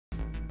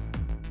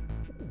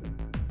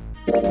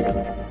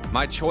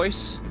My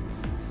choice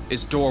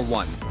is door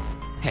 1.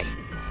 Hey,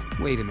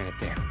 wait a minute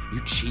there.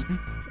 You cheating?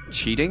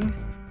 Cheating?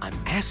 I'm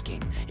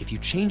asking if you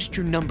changed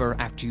your number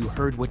after you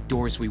heard what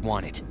doors we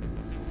wanted.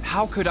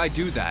 How could I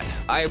do that?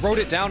 I wrote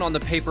it down on the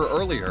paper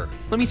earlier.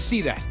 Let me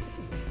see that.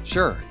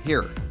 Sure,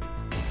 here.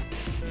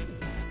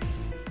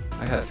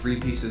 I had 3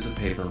 pieces of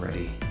paper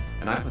ready,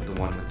 and I put the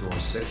one with door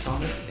 6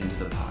 on it into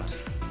the pot.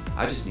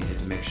 I just needed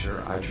to make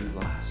sure I drew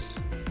last.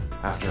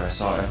 After I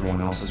saw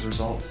everyone else's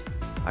result,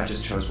 I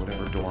just chose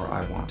whatever door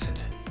I wanted.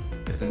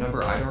 If the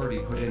number I'd already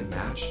put in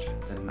matched,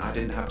 then I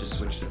didn't have to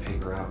switch the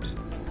paper out.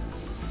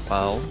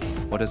 Well,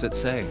 what does it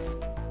say?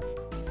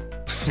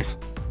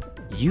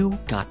 You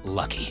got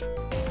lucky.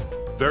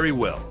 Very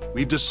well.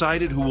 We've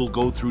decided who will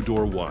go through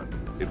door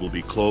 1. It will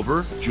be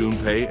Clover,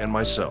 Junpei, and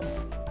myself.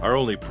 Our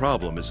only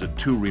problem is the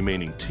 2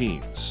 remaining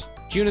teams.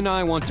 June and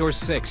I want door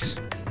 6.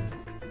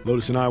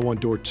 Lotus and I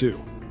want door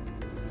 2.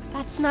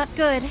 That's not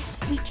good.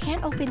 We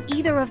can't open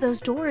either of those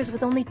doors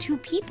with only 2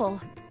 people.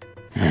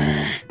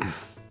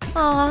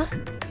 Aw.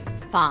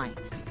 Fine.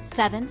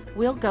 7,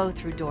 we'll go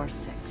through door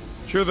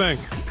 6. Sure thing.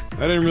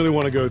 I didn't really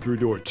want to go through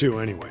door 2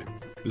 anyway.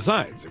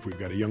 Besides, if we've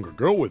got a younger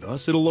girl with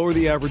us, it'll lower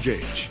the average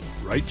age.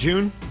 Right,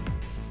 June?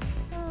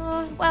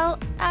 Well,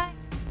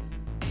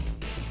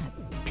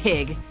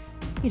 Pig.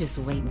 You just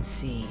wait and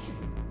see.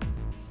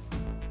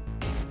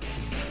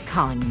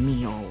 Calling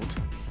me old.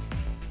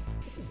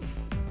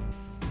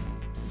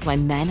 This is why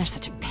men are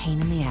such a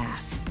pain in the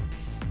ass.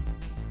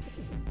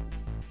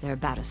 They're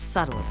about as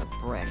subtle as a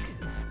brick.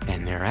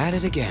 And they're at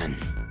it again.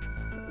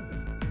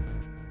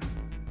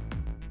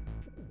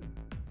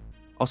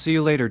 I'll see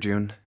you later,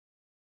 June.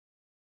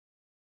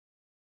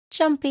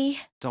 Jumpy.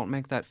 Don't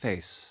make that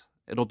face.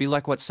 It'll be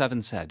like what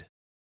 7 said.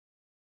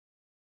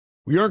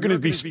 We aren't going to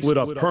be split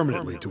up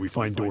permanently till we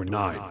find door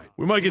 9.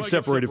 We might get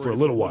separated for a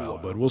little while,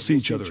 but we'll see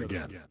each other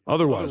again.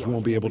 Otherwise, we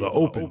won't be able to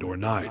open door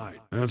 9.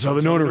 That's how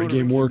the Nonary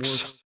game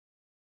works.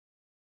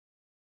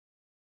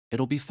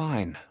 It'll be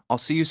fine. I'll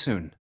see you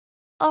soon.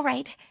 All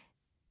right.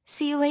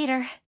 See you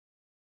later.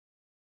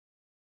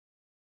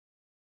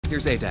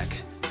 Here's A deck.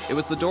 It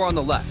was the door on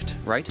the left,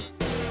 right?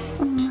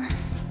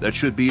 That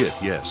should be it,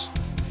 yes.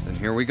 Then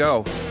here we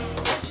go.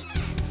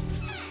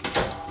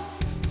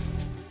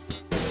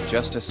 It's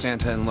just as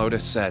Santa and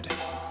Lotus said.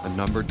 A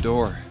numbered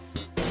door.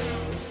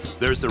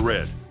 There's the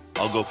red.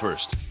 I'll go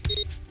first.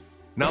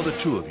 Now the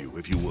 2 of you,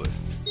 if you would.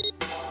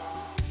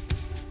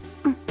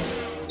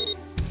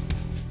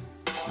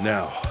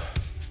 Now.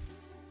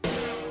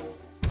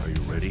 Are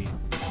you ready?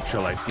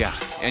 Shall I? Yeah,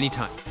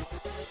 anytime.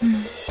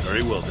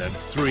 Very well then.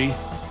 3,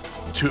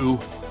 2,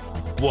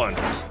 1.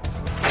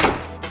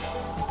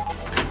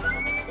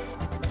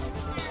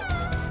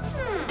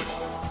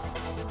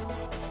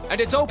 And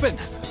it's open!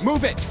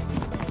 Move it!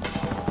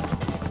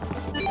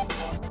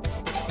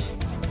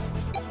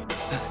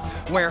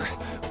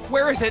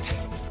 Where is it?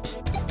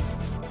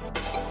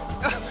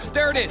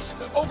 There it is!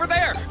 Over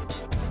there!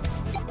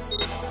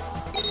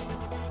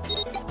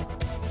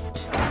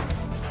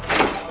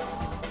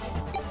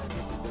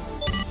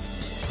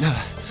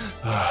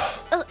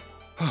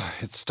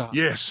 It stopped.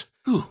 Yes.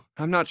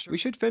 I'm not sure. We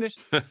should finish.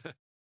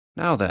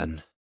 Now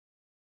then.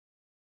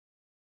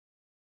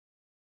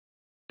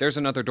 There's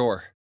another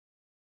door.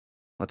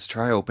 Let's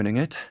try opening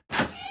it.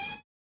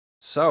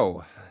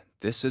 So,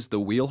 this is the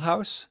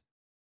wheelhouse?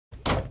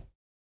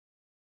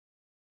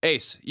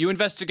 Ace, you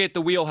investigate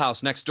the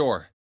wheelhouse next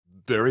door.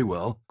 Very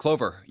well.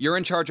 Clover, you're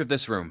in charge of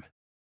this room.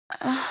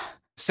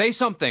 Say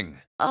something.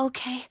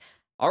 Okay.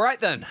 All right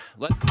then.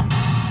 Let's...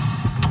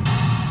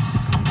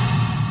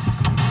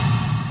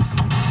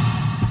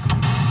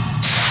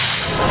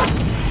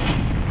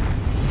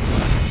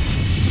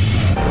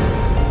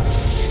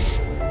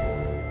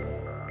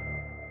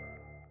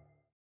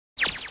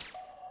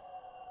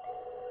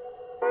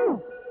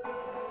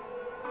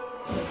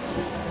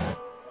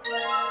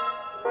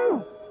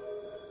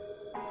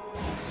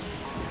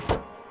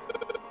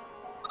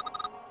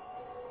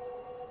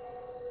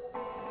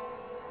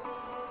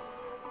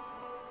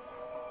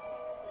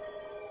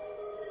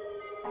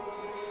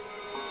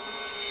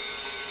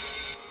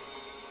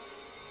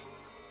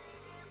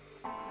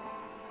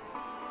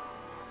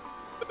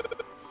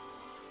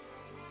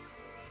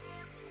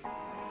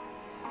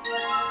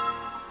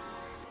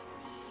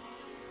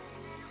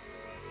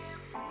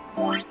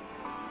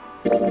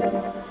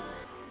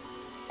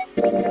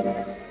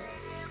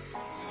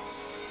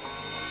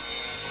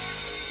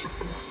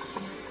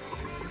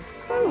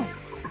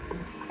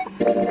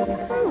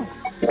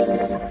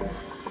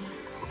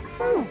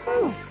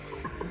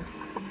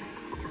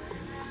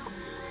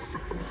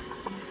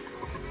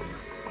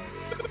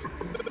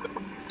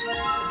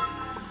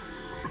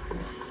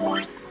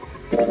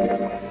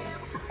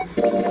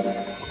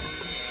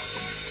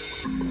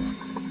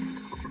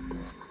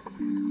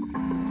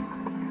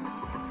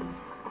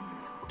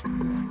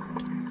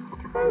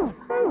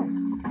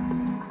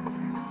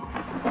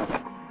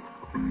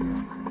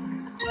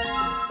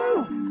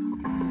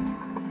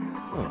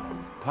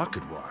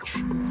 Pocket watch.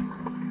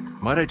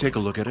 Might I take a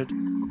look at it?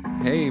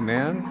 Hey,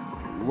 man.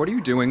 What are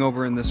you doing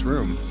over in this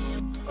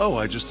room? Oh,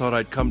 I just thought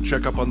I'd come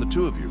check up on the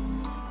two of you.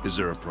 Is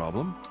there a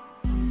problem?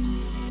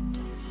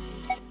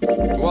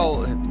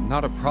 Well,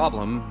 not a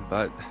problem,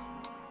 but...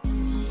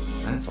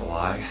 That's a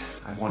lie.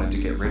 I wanted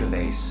to get rid of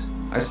Ace.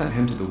 I sent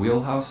him to the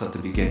wheelhouse at the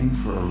beginning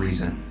for a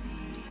reason.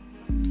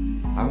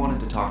 I wanted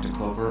to talk to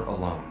Clover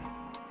alone.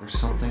 There's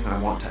something I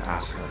want to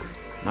ask her,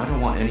 and I don't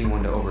want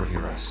anyone to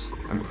overhear us.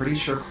 I'm pretty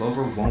sure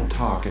Clover won't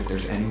talk if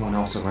there's anyone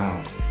else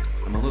around.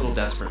 I'm a little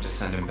desperate to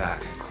send him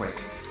back,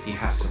 quick. He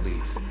has to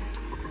leave.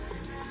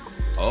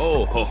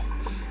 Oh,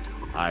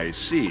 I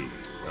see.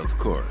 Of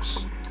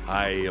course.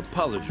 I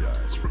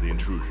apologize for the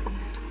intrusion.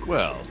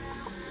 Well,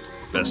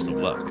 best of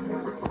luck.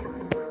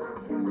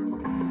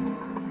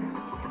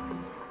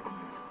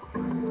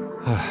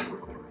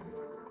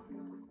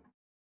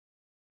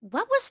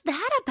 What was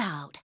that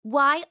about?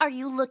 Why are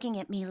you looking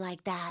at me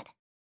like that?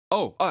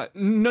 Oh,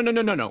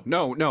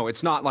 no,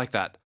 it's not like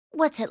that.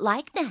 What's it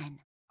like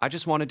then? I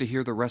just wanted to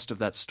hear the rest of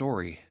that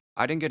story.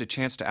 I didn't get a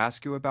chance to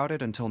ask you about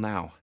it until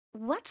now.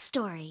 What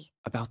story?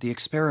 About the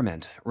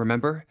experiment,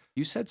 remember?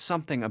 You said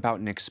something about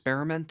an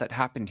experiment that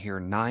happened here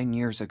 9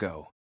 years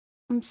ago.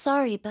 I'm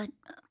sorry, but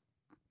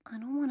I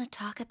don't want to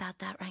talk about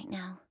that right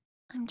now.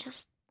 I'm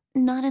just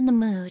not in the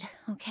mood,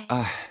 okay?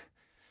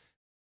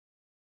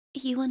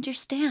 You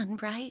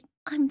understand, right?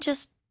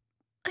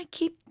 I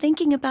keep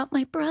thinking about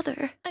my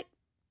brother.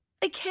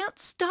 I can't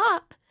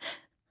stop.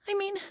 I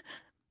mean,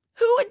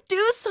 who would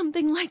do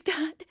something like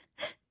that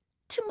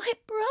to my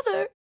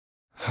brother?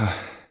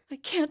 I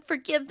can't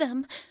forgive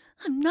them.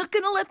 I'm not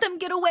gonna let them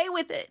get away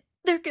with it.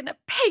 They're gonna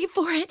pay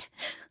for it.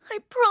 I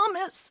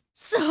promise.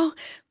 So,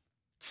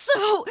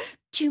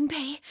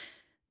 Junpei,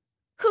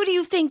 who do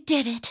you think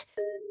did it?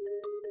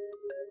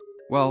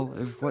 Well,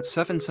 if what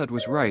Seven said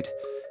was right,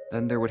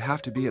 then there would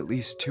have to be at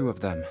least 2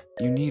 of them.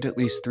 You need at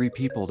least 3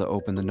 people to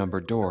open the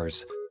numbered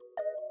doors.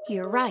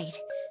 You're right.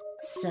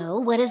 So,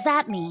 what does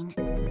that mean?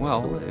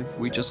 Well, if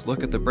we just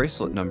look at the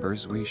bracelet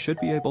numbers, we should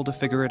be able to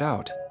figure it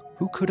out.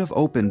 Who could have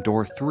opened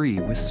door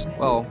 3 with...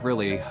 Well,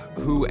 really,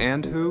 who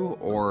and who,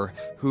 or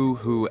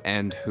who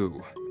and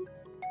who?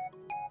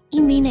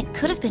 You mean it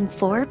could have been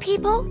 4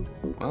 people?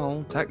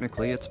 Well,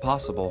 technically, it's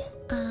possible.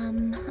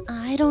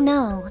 I don't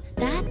know.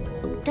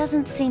 That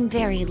doesn't seem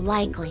very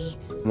likely.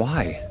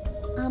 Why?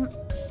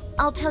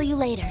 I'll tell you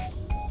later.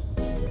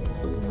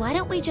 Why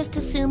don't we just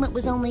assume it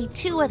was only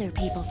 2 other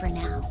people for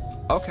now?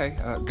 Okay,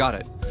 got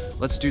it.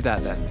 Let's do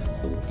that then.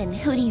 Then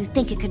who do you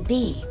think it could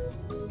be?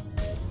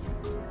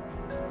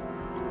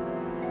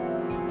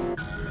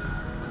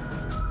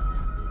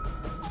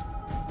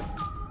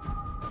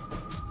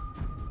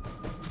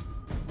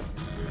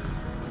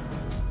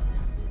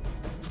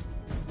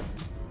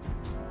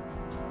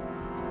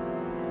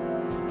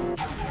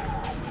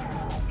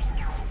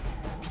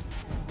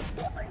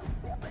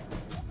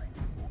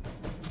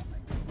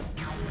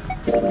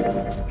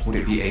 Would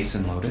it be Ace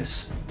and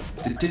Lotus?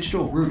 The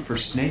digital root for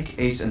Snake,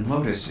 Ace, and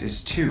Lotus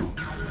is 2.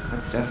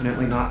 That's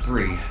definitely not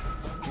 3.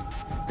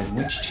 Then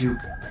which 2...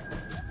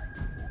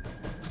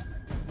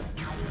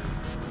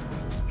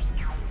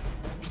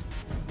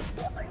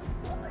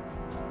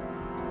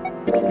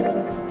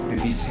 Would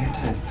it be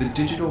Santa? The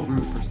digital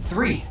root for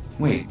 3?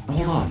 Wait,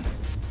 hold on.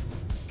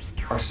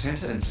 Are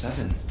Santa and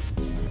Seven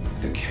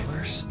the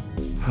killers?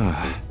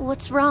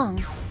 What's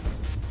wrong?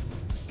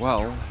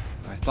 Well,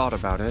 I thought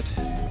about it.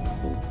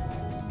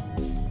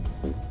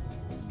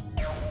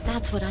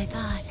 That's what I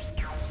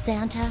thought.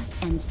 Santa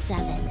and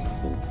Seven.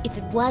 If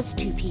it was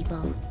 2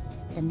 people,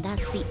 then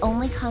that's the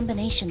only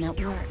combination that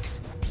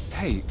works.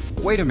 Hey,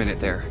 wait a minute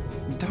there.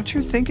 Don't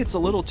you think it's a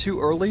little too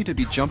early to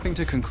be jumping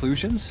to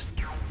conclusions?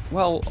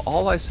 Well,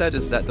 all I said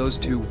is that those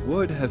 2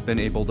 would have been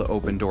able to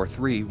open door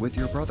 3 with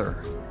your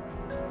brother.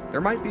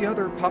 There might be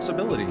other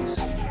possibilities.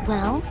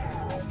 Well,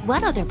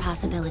 what other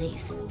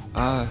possibilities?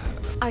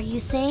 Are you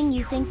saying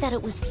you think that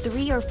it was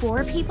 3 or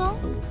 4 people?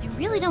 I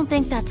really don't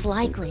think that's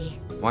likely.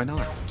 Why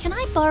not? Can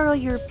I borrow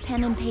your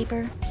pen and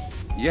paper?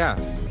 Yeah,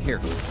 here.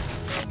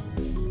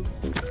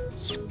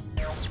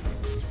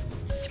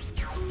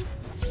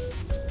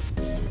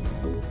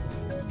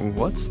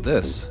 What's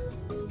this?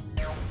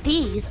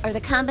 These are the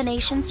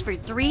combinations for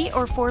 3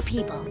 or 4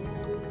 people.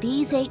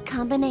 These 8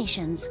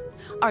 combinations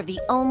are the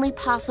only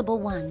possible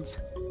ones.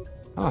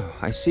 Oh,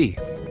 I see.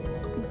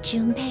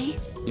 Junpei,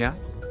 Yeah?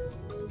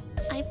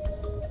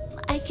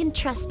 I can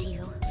trust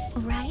you,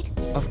 right?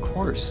 Of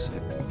course.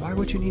 Why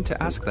would you need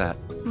to ask that?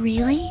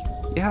 Really?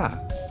 Yeah,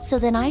 So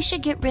then I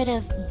should get rid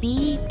of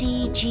B,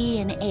 D, G,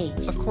 and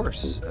H. of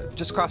course.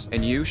 Just cross.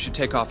 And you should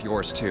take off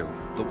yours too.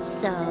 The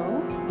So,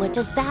 what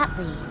does that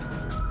leave?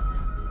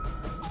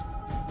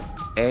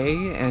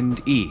 A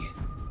and E.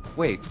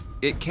 Wait,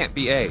 it can't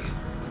be A.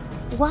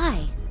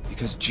 Why?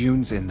 Because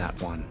June's in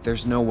that one.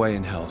 There's no way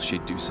in hell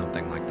she'd do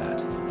something like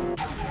that.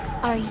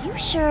 Are you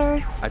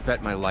sure? I'd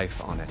bet my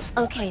life on it.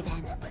 Okay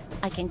then.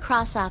 I can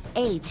cross off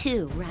A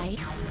too, right?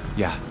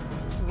 Yeah.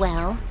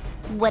 Well,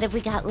 what have we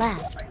got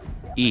left?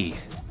 E.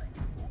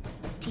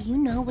 Do you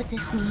know what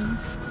this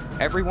means?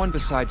 Everyone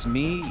besides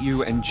me,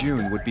 you, and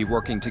June would be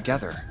working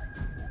together.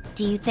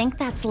 Do you think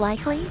that's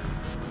likely?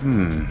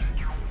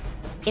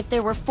 If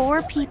there were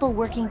 4 people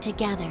working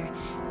together,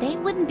 they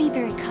wouldn't be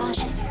very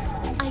cautious.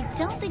 I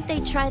don't think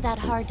they'd try that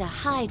hard to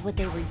hide what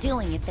they were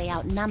doing if they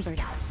outnumbered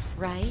us,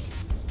 right?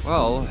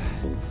 Well,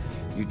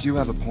 you do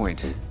have a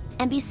point.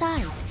 And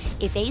besides,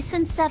 if Ace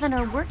and Seven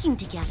are working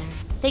together,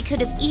 they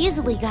could have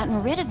easily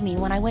gotten rid of me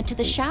when I went to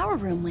the shower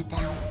room with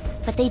them.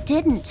 But they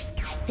didn't.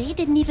 They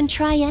didn't even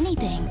try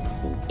anything.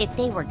 If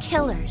they were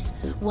killers,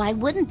 why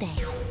wouldn't they?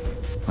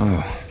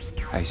 Oh,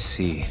 I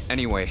see.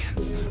 Anyway,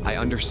 I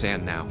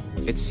understand now.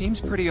 It seems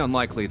pretty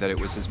unlikely that it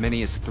was as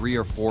many as 3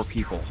 or 4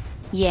 people.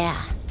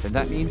 Yeah, Then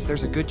that means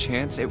there's a good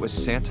chance it was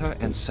Santa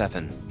and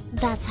Seven.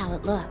 that's how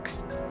it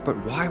looks. But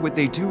why would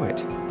they do it?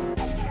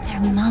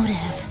 Their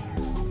motive.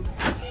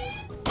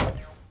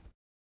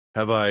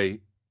 Have I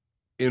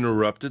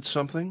interrupted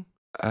something?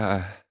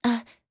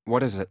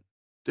 What is it?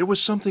 There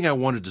was something I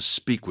wanted to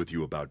speak with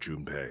you about,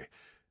 Junpei.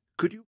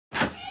 Could you?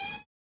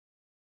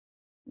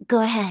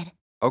 Go ahead.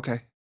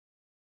 Okay.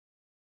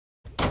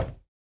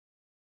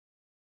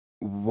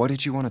 What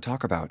did you want to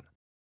talk about?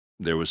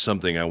 There was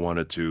something I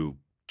wanted to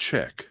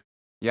check.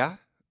 Yeah?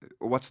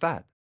 What's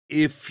that?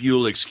 If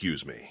you'll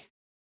excuse me.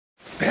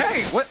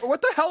 Hey, what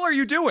the hell are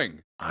you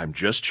doing? I'm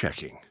just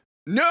checking.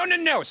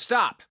 No,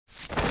 stop!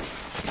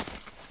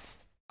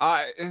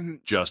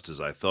 Just as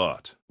I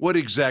thought. What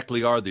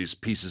exactly are these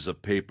pieces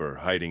of paper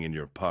hiding in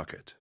your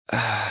pocket?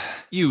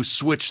 You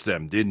switched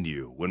them, didn't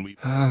you, when we...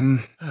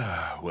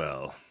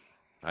 Well,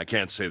 I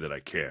can't say that I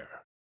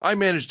care. I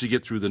managed to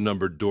get through the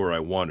numbered door I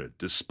wanted,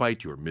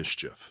 despite your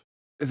mischief.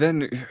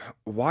 Then,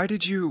 why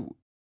did you...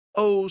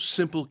 Oh,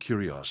 simple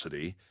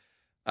curiosity.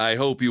 I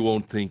hope you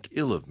won't think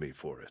ill of me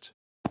for it.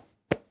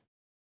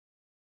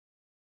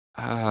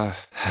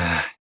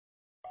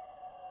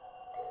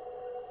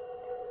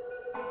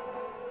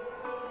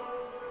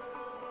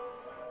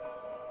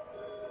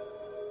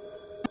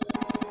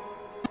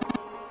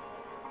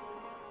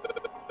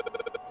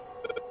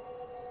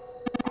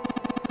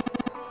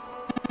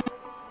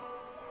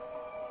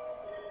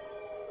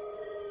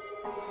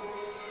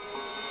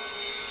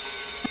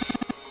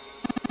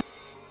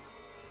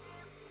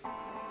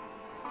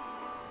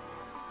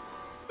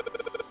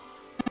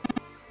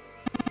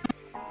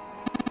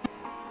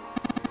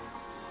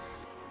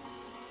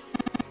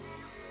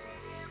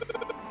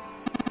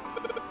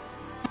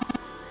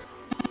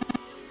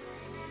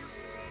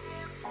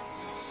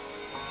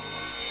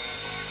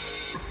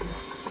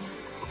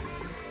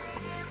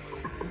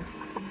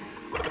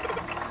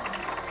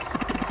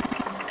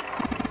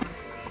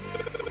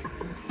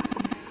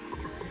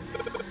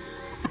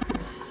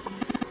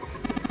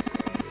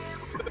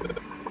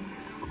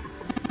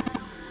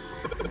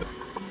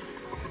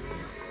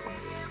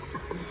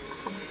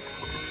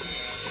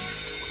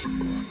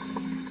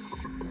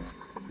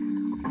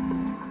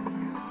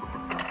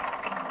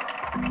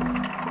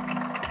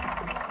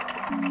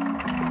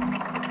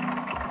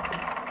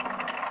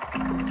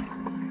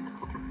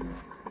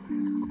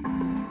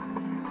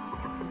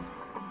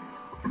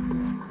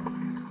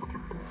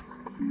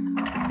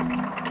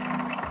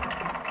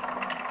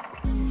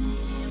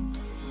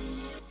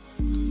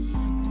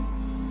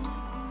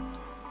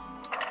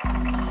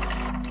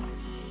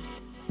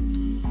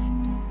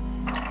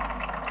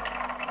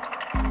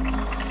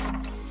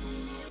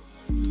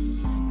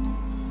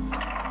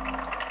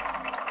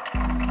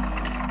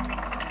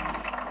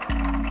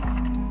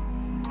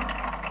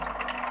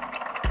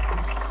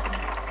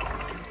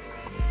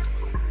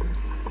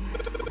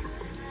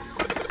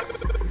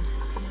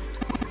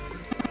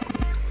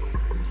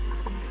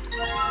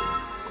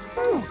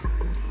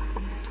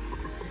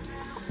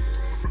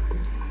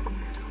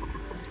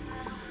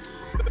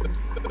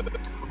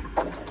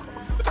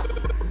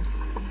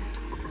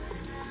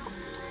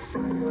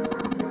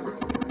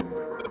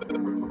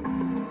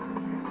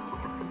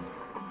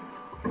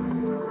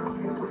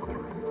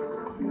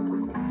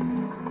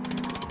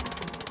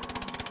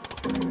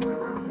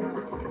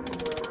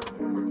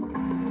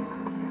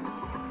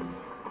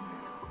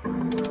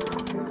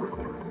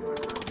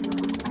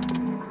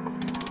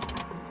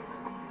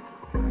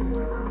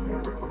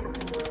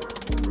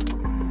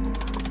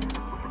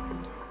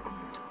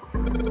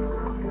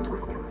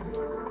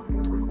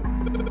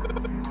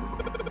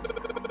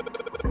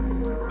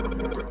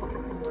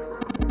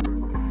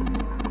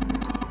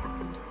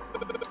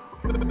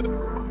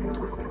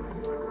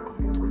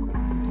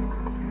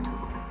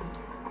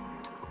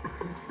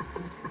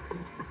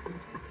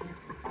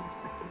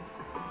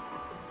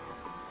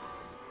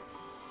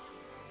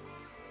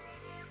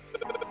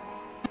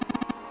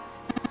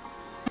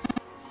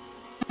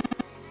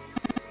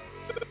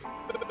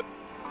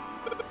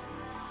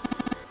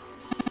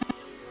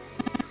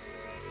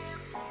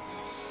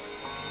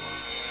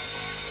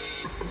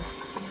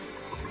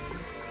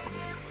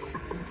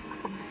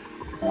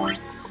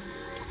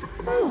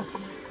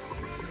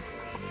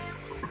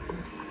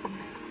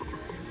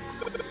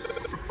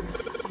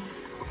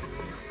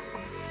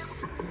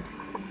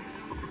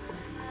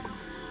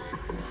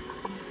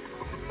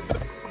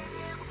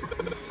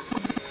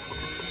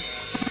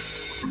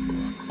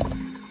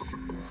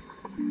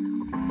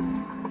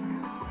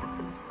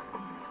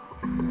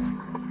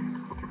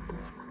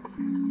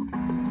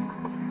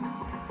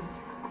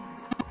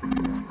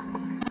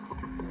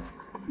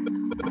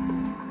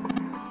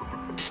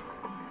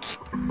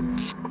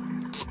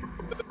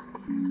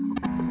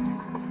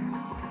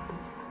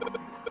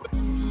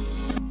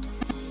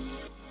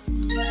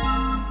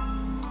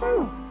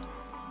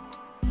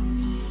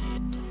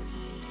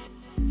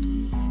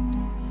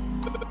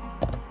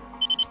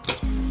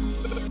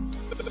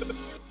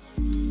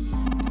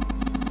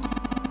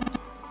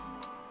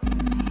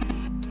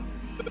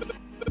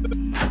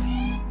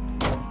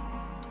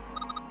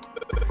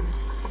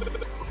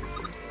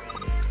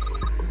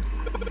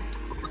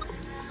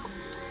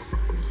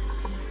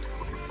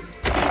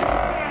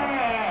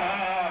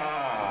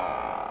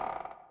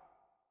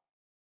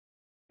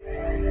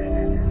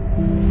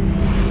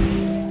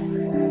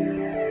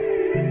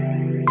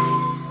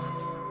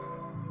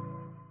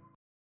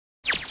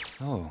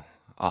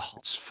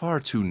 It's far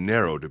too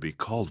narrow to be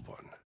called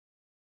one.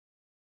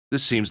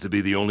 This seems to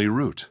be the only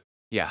route.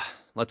 Yeah,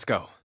 let's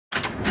go.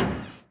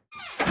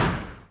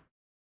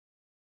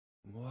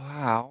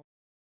 Wow.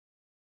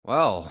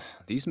 Well,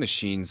 these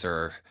machines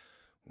are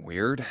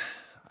weird.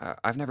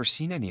 I've never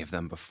seen any of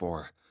them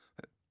before.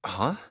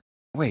 Huh?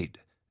 Wait,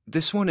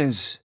 this one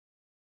is...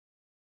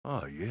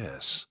 Ah,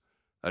 yes.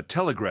 A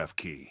telegraph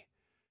key.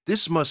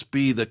 This must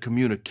be the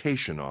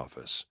communication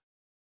office.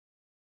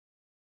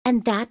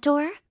 And that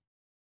door?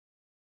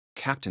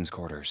 Captain's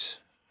quarters.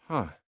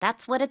 Huh.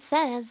 That's what it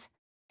says.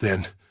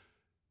 Then,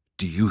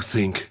 do you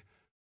think...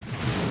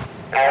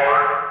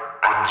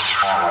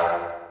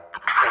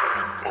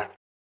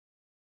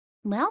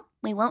 Well,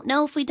 we won't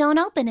know if we don't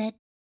open it.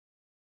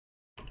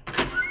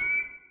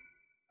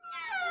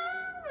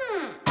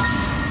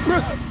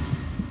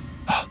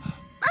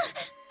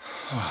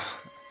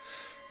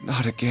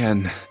 Not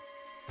again.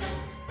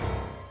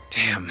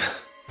 Damn.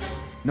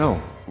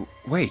 No,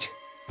 wait.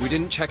 We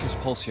didn't check his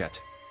pulse yet.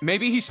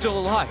 Maybe he's still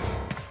alive.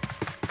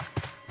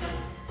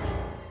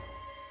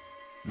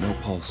 No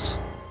pulse.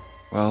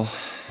 Well,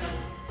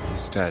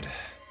 he's dead.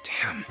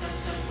 Damn.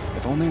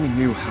 If only we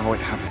knew how it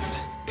happened.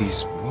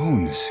 These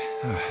wounds.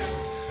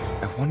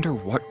 I wonder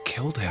what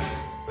killed him.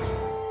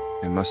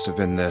 It must have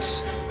been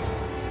this.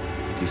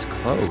 These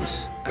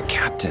clothes. A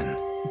captain.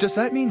 Does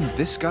that mean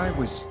this guy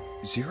was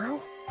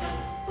Zero?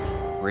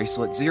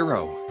 Bracelet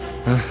Zero.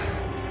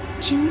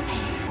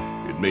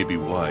 Junpei. It may be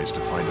wise to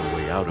find a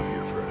way out of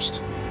here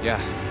first. Yeah,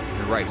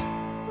 you're right.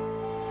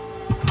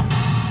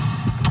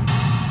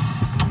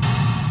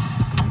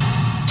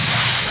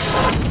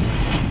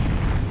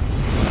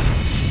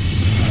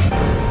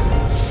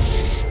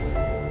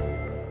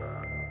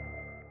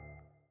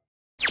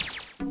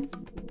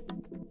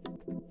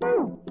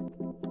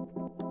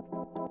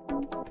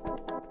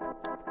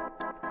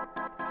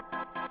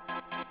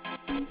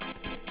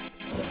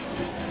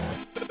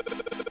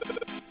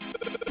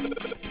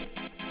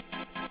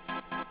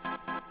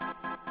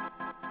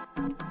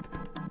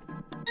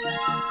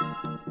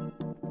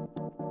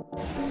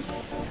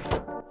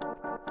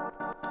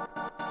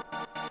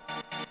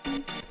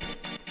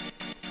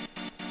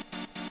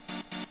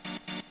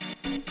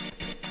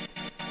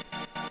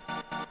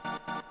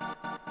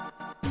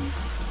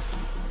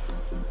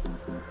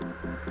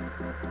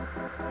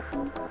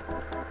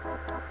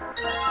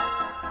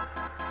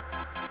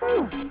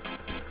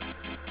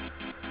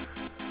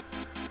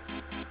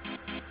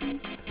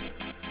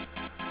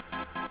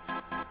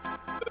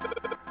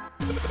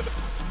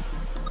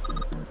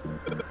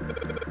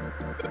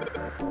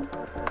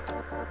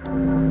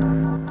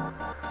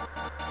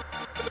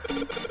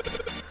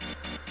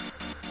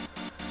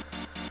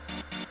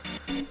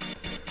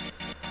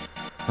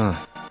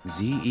 Huh.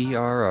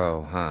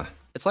 Z-E-R-O, huh?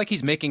 It's like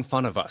he's making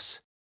fun of us.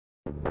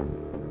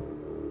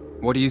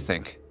 What do you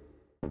think?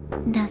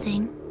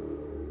 Nothing.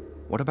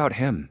 What about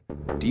him?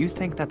 Do you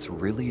think that's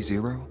really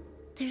Zero?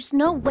 There's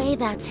no way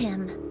that's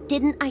him.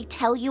 Didn't I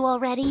tell you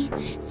already?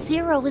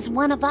 Zero is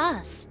one of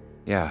us.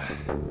 Yeah,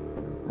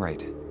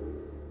 right.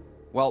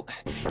 Well,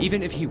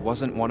 even if he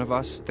wasn't one of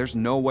us, there's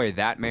no way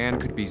that man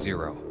could be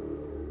Zero.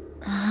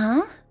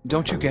 Huh?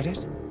 Don't you get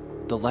it?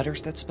 The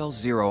letters that spell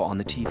Zero on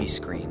the TV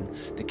screen,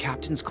 the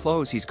captain's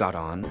clothes he's got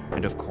on,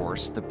 and of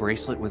course, the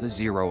bracelet with a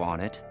zero on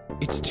it.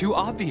 It's too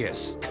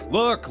obvious.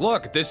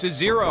 Look, this is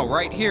Zero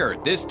right here.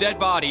 This dead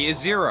body is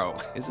Zero.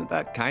 Isn't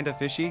that kind of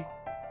fishy?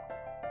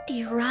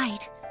 You're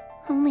right.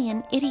 Only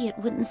an idiot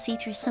wouldn't see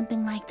through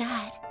something like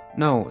that.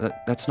 No,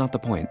 that's not the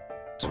point.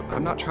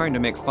 I'm not trying to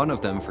make fun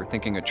of them for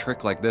thinking a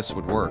trick like this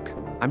would work.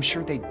 I'm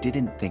sure they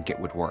didn't think it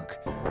would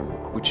work,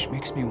 which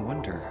makes me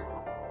wonder.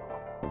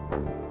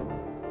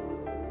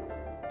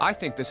 I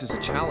think this is a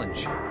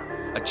challenge.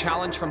 A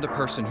challenge from the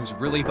person who's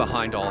really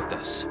behind all of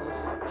this.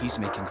 He's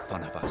making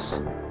fun of us.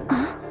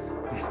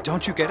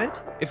 Don't you get it?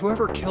 If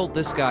whoever killed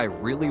this guy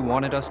really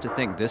wanted us to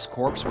think this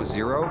corpse was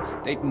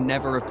Zero, they'd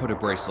never have put a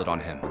bracelet on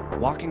him.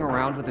 Walking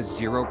around with a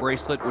Zero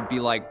bracelet would be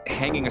like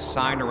hanging a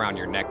sign around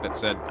your neck that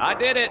said, "I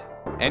did it!"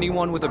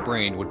 Anyone with a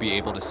brain would be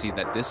able to see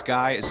that this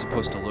guy is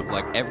supposed to look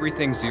like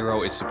everything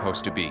Zero is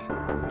supposed to be.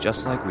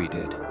 Just like we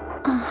did.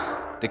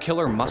 The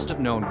killer must have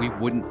known we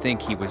wouldn't think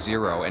he was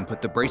Zero and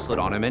put the bracelet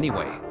on him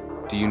anyway.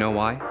 Do you know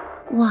why?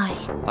 Why?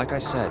 Like I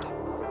said,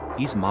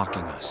 he's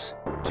mocking us.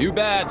 Too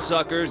bad,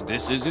 suckers,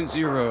 this isn't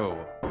Zero.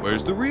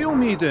 Where's the real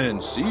me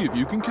then? See if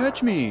you can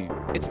catch me.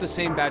 It's the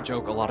same bad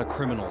joke a lot of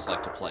criminals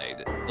like to play.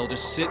 They'll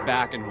just sit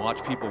back and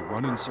watch people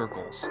run in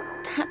circles.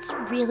 That's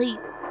really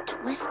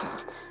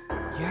twisted.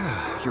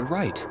 Yeah, you're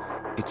right.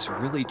 It's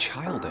really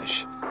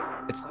childish.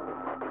 It's...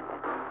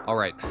 All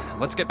right,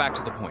 let's get back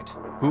to the point.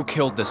 Who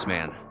killed this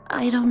man?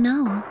 I don't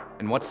know.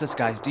 And what's this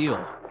guy's deal?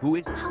 Who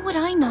is... How would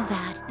I know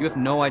that? You have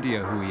no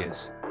idea who he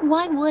is.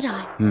 Why would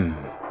I?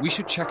 We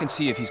should check and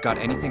see if he's got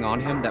anything on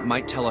him that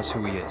might tell us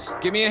who he is.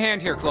 Give me a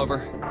hand here,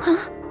 Clover.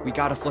 Huh? We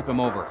gotta flip him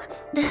over.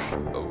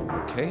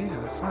 Okay,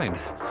 fine.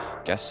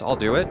 Guess I'll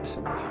do it.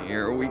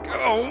 Here we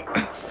go.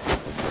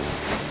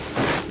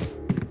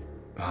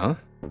 Huh?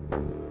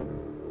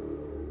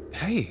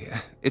 Hey,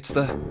 it's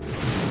the...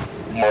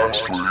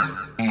 Lastly,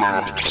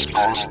 let us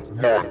discuss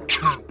Mod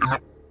 2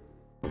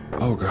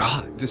 Oh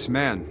god, this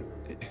man...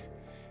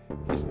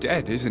 He's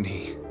dead, isn't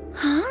he?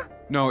 Huh?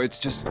 No, it's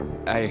just...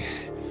 I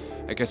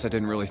guess I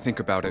didn't really think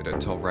about it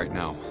until right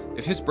now.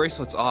 If his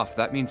bracelet's off,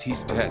 that means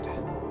he's dead.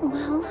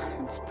 Well,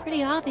 it's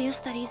pretty obvious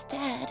that he's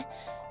dead.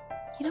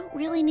 You don't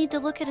really need to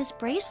look at his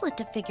bracelet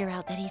to figure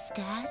out that he's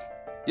dead.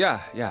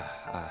 Yeah,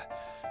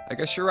 I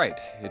guess you're right.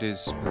 It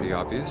is pretty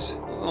obvious.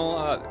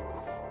 Well,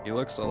 he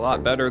looks a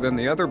lot better than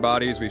the other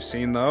bodies we've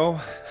seen, though.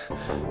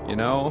 You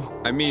know?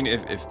 I mean,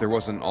 if there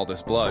wasn't all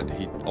this blood,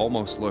 he'd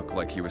almost look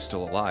like he was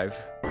still alive.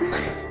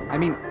 I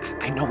mean,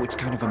 I know it's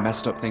kind of a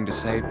messed up thing to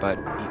say, but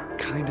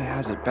he kinda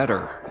has it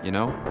better, you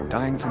know?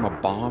 Dying from a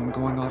bomb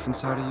going off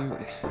inside of you,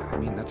 I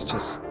mean, that's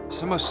just...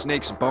 Some of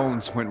Snake's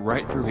bones went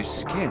right through his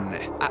skin.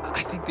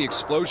 I think the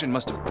explosion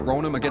must have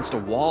thrown him against a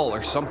wall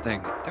or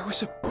something. There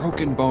was a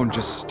broken bone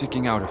just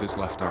sticking out of his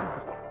left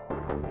arm.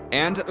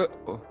 And,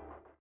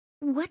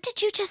 What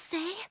did you just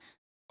say?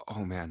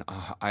 oh man,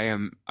 I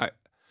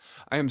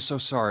am so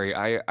sorry.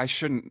 I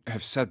shouldn't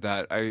have said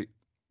that. I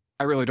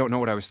really don't know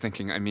what I was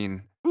thinking. I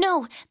mean...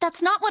 No,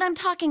 that's not what I'm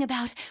talking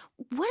about.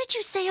 What did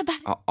you say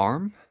about...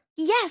 Arm?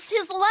 Yes,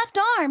 his left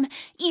arm.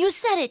 You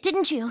said it,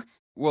 didn't you?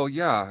 Well,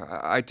 yeah,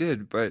 I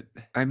did, but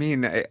I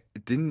mean,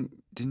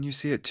 didn't you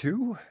see it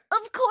too?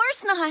 Of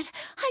course not.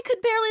 I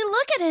could barely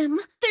look at him.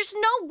 There's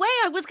no way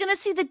I was gonna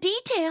see the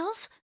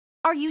details.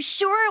 Are you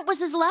sure it was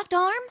his left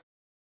arm?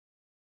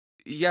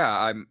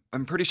 Yeah,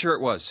 I'm pretty sure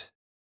it was.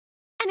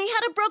 And he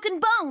had a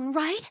broken bone,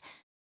 right?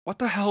 What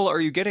the hell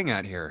are you getting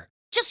at here?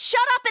 Just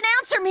shut up and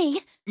answer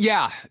me!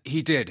 Yeah,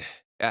 he did.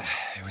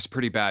 It was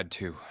pretty bad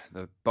too.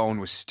 The bone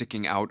was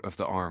sticking out of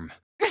the arm.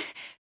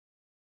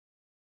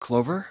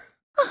 Clover?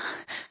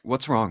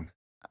 What's wrong?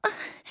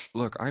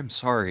 Look, I'm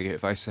sorry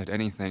if I said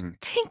anything.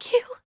 Thank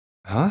you.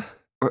 Huh?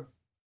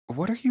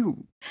 What are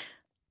you...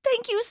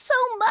 Thank you so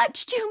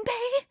much,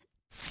 Junpei.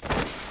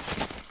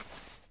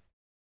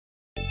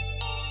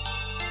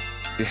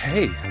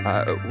 Hey,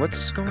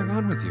 what's going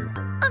on with you?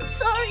 I'm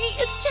sorry,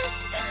 it's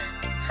just...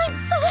 I'm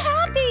so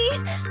happy!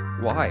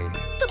 Why?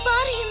 The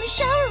body in the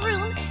shower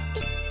room,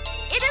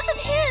 it isn't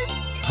his!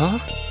 Huh?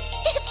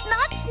 It's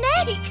not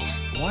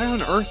Snake! Why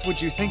on earth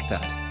would you think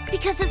that?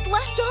 Because his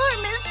left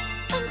arm is...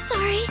 I'm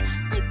sorry,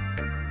 I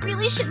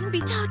really shouldn't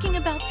be talking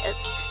about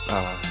this.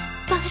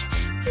 But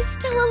he's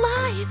still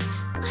alive.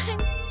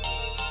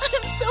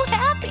 I'm so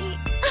happy.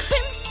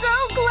 I'm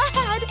so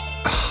glad.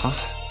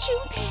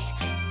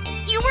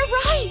 Junpei, you were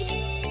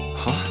right.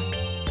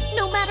 Huh?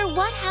 No matter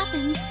what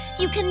happens,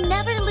 you can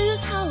never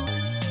lose hope.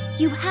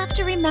 You have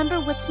to remember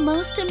what's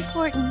most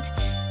important,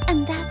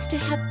 and that's to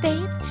have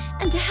faith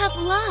and to have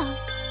love.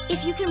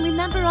 If you can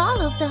remember all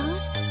of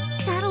those,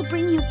 that'll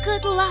bring you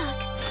good luck.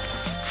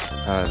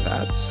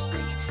 That's...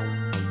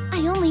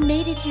 I only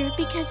made it here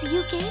because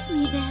you gave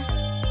me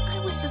this. I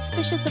was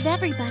suspicious of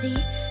everybody,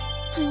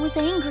 and I was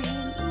angry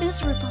and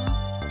miserable.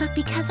 But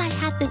because I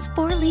had this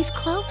four-leaf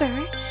clover,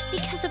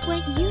 because of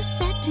what you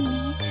said to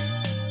me,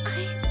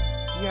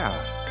 Yeah.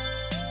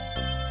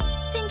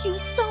 Thank you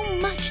so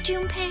much,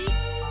 Junpei.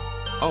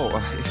 Oh,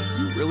 if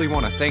you really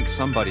want to thank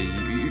somebody,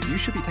 you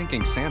should be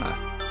thanking Santa.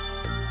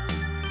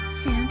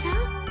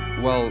 Santa?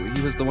 Well,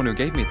 he was the one who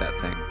gave me that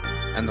thing.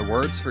 And the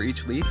words for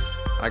each leaf,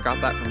 I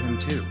got that from him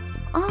too.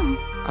 Oh.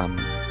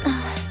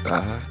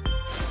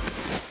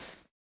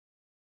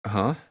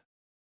 Huh?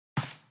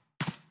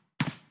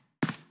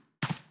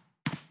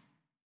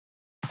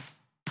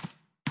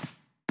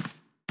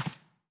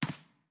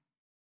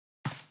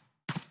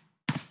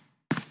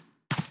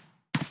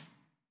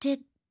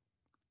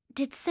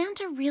 Did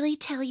Santa really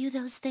tell you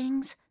those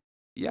things?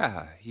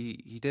 Yeah,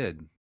 he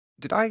did.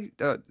 Did I,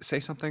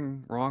 say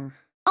something wrong?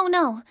 Oh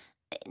no,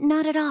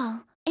 not at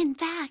all. In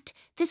fact,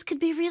 this could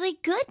be really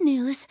good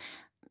news,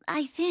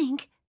 I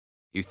think.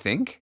 You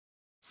think?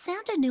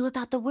 Santa knew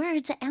about the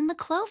words and the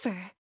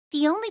clover.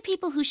 The only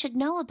people who should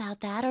know about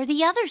that are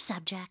the other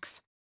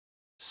subjects.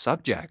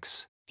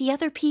 Subjects? The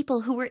other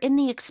people who were in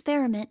the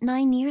experiment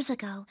 9 years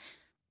ago,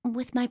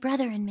 with my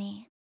brother and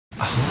me.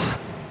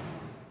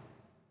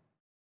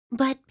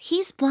 But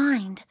he's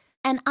blind,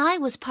 and I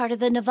was part of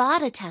the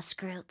Nevada test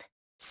group,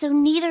 so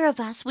neither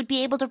of us would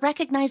be able to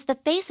recognize the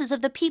faces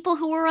of the people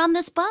who were on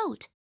this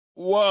boat.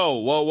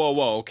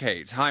 Whoa,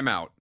 okay, time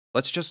out.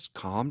 Let's just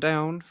calm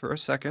down for a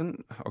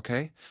second,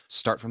 okay?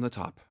 Start from the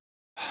top.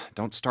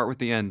 Don't start with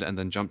the end and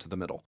then jump to the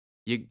middle.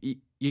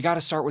 You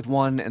gotta start with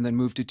 1 and then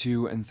move to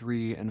 2 and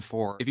 3 and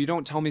 4. If you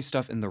don't tell me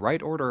stuff in the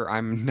right order,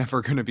 I'm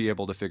never gonna be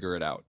able to figure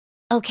it out.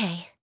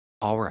 Okay.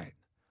 All right,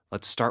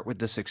 let's start with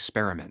this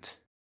experiment.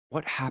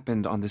 What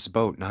happened on this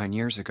boat 9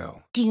 years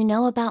ago? Do you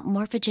know about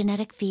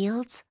morphogenetic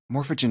fields?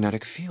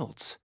 Morphogenetic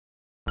fields.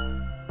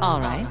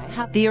 All right.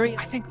 Theory.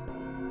 I think...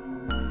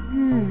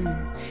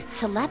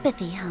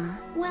 Telepathy,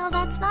 huh? Well,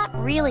 that's not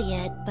really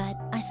it, but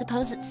I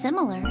suppose it's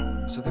similar.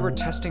 So they were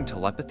testing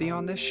telepathy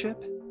on this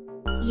ship?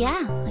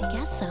 Yeah, I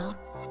guess so.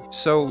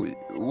 So,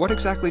 what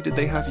exactly did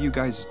they have you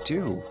guys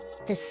do?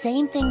 The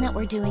same thing that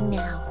we're doing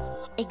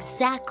now.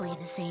 Exactly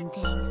the same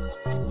thing.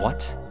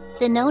 What?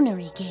 The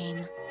Nonary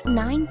game.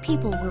 9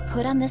 people were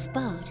put on this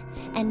boat,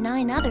 and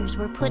 9 others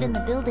were put in the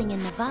building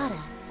in Nevada,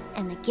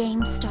 and the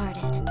game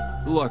started.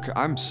 Look,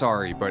 I'm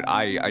sorry, but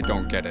I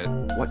don't get it.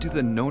 What do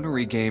the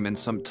Nonary game and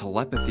some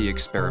telepathy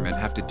experiment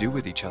have to do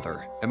with each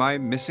other? Am I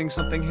missing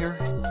something here?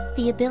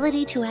 The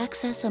ability to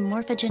access a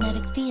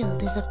morphogenetic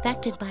field is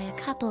affected by a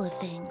couple of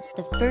things.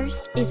 The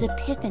first is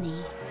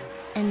epiphany,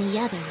 and the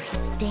other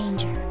is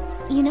danger.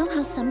 You know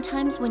how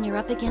sometimes when you're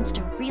up against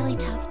a really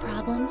tough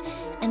problem,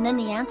 and then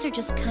the answer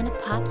just kind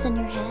of pops in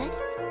your head?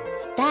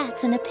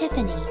 That's an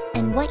epiphany,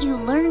 and what you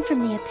learn from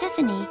the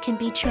epiphany can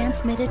be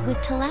transmitted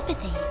with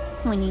telepathy.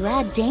 When you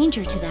add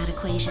danger to that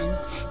equation,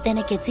 then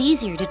it gets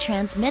easier to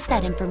transmit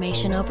that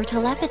information over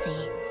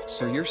telepathy.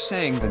 So you're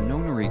saying the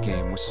Nonary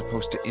game was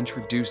supposed to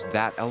introduce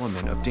that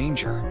element of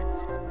danger?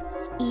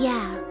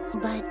 Yeah,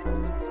 but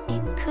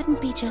it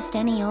couldn't be just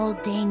any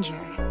old danger.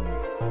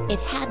 It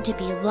had to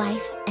be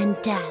life and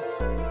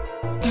death.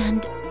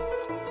 And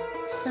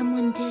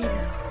someone did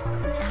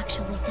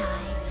actually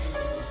die.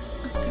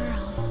 A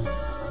girl.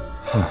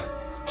 Huh.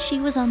 She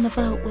was on the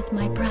boat with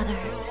my brother.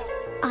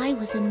 I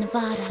was in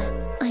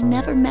Nevada. I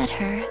never met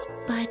her,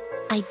 but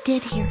I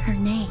did hear her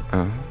name.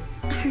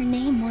 Her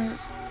name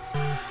was...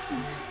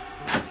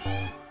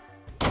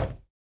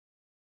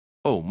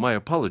 Oh, my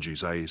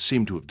apologies. I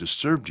seem to have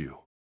disturbed you.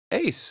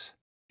 Ace.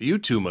 You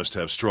two must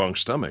have strong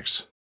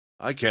stomachs.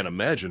 I can't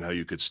imagine how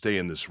you could stay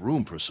in this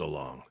room for so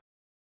long.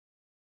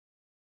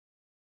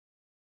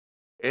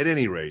 At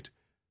any rate,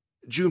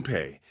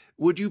 Junpei,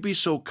 would you be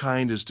so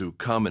kind as to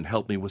come and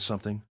help me with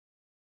something?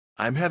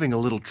 I'm having a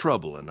little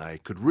trouble, and I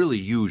could really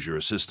use your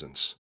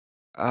assistance.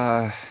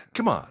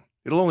 Come on.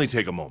 It'll only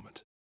take a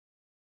moment.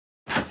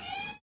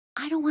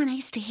 I don't want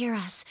Ace to hear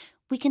us.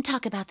 We can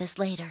talk about this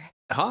later.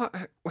 Huh?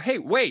 Hey,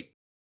 wait!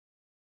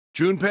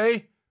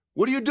 Junpei,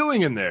 what are you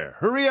doing in there?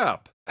 Hurry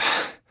up!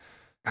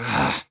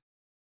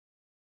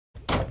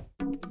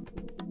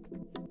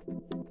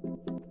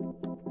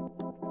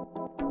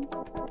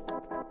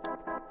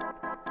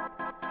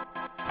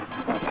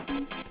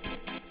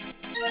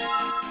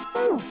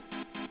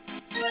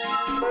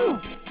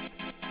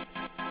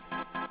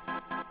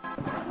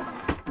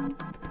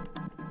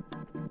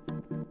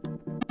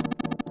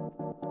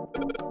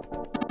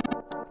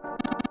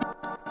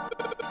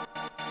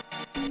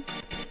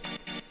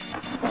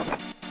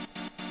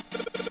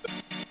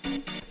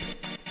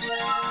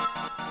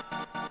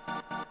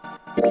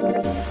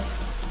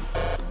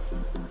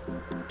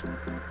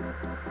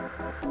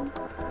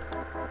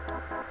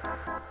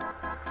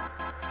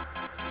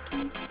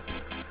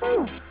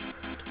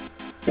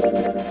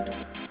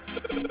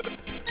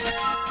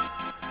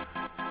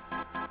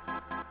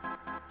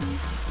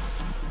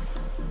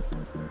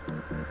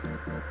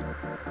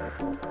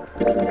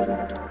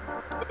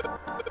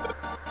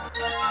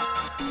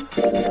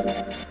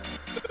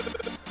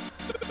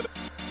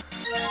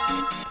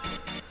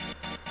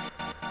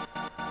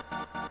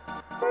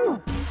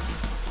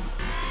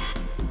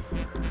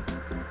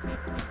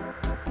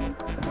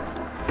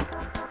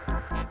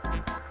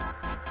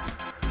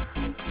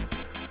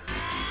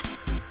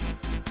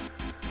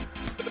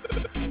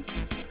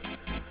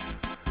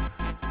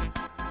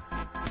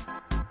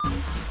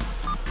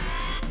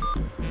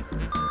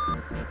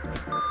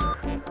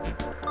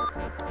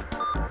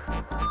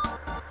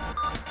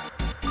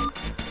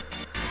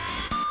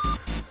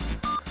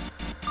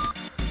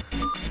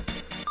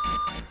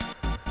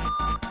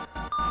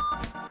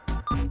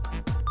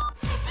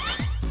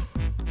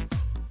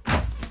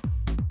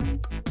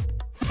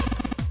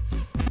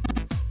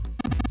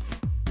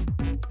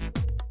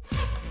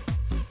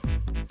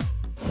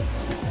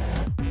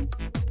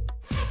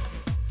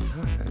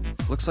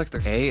 Looks like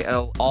they're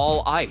A-L,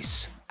 all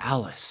ice.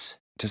 Alice.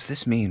 Does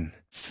this mean...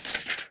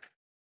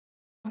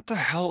 What the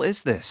hell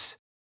is this?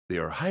 They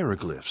are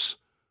hieroglyphs,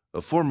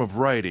 a form of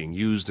writing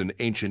used in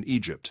ancient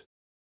Egypt.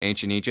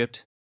 Ancient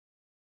Egypt?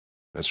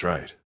 That's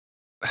right.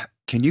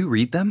 Can you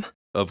read them?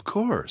 Of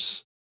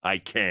course. I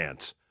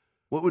can't.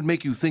 What would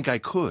make you think I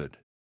could?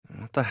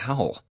 What the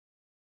hell?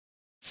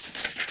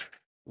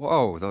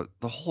 Whoa,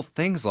 the whole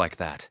thing's like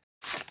that.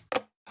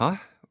 Huh?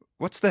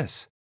 What's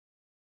this?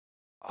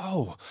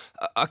 Oh,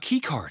 a key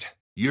card.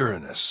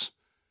 Uranus.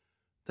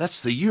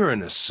 That's the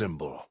Uranus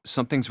symbol.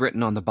 Something's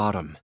written on the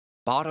bottom.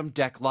 Bottom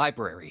deck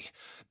library.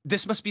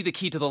 This must be the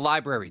key to the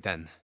library,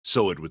 then.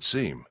 So it would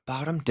seem.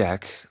 Bottom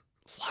deck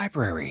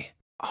library.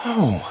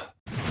 Oh.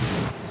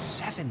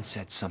 7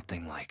 said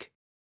something like...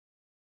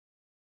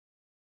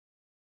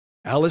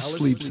 Alice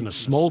sleeps in a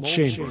small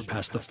chamber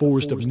past the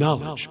forest of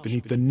knowledge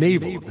beneath the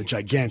navel of the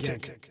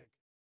gigantic.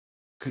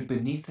 Could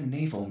beneath the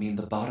navel mean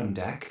the bottom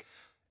deck?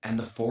 And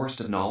the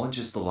forest of knowledge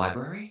is the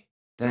library?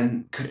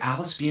 Then could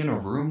Alice be in a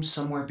room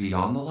somewhere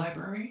beyond the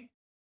library?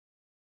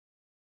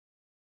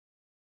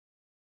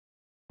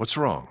 What's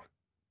wrong?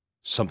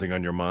 Something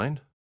on your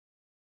mind?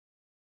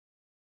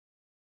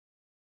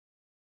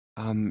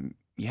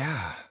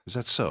 Yeah. Is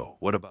that so?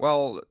 What about...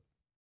 Well...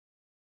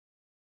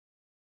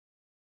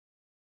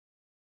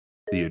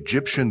 The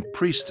Egyptian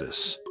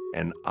priestess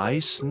and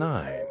Ice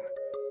 9.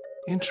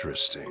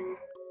 Interesting.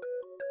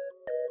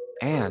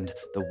 And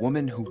the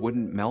woman who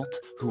wouldn't melt,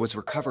 who was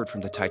recovered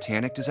from the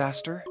Titanic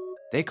disaster,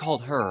 they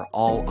called her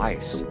All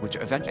Ice,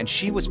 and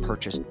she was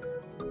purchased,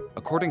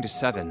 according to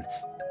Seven.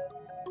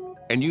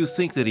 And you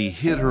think that he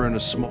hid her in a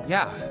small...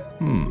 Yeah.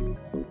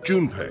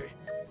 Junpei,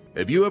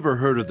 have you ever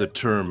heard of the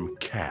term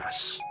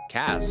CAS?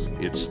 Cass.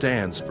 It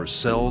stands for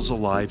Cells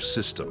Alive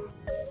System.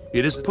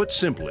 It is, put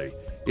simply,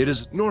 it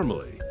is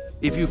normally,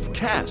 if you've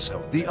CAS,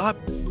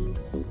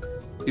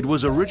 it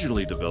was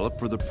originally developed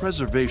for the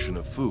preservation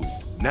of food.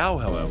 Now,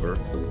 however,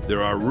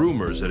 there are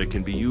rumors that it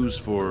can be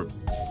used for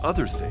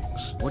other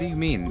things. What do you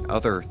mean,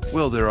 other?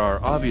 Well, there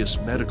are obvious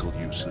medical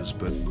uses,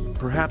 but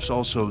perhaps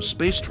also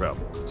space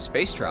travel.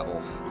 Space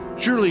travel?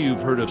 Surely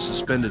you've heard of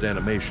suspended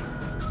animation.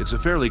 It's a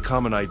fairly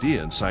common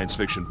idea in science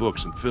fiction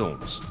books and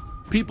films.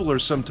 People are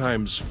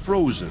sometimes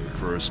frozen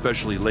for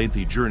especially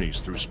lengthy journeys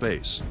through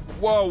space.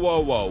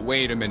 Whoa,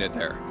 wait a minute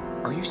there.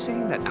 Are you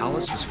saying that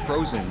Alice was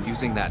frozen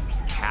using that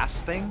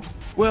CAS thing?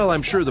 Well,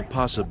 I'm sure the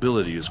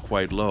possibility is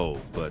quite low,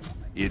 but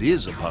it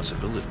is a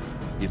possibility.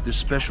 If this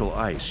special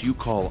ice you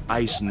call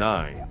Ice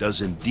 9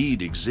 does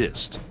indeed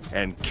exist,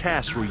 and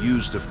CAS were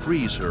used to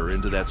freeze her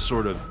into that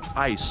sort of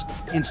ice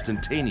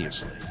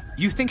instantaneously.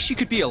 You think she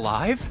could be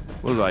alive?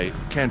 Well, I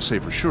can't say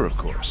for sure, of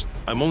course.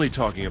 I'm only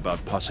talking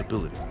about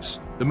possibilities.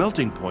 The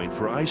melting point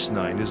for Ice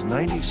 9 is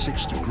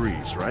 96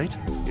 degrees, right?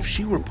 If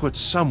she were put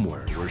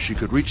somewhere where she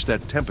could reach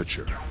that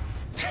temperature...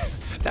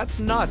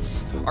 That's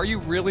nuts. Are you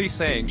really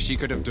saying she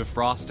could have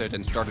defrosted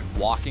and started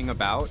walking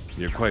about?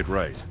 You're quite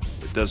right.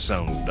 It does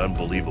sound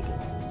unbelievable.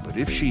 But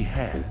if she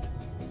had,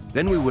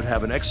 then we would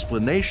have an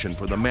explanation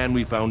for the man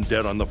we found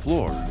dead on the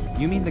floor.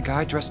 You mean the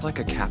guy dressed like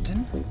a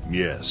captain?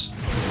 Yes.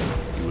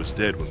 He was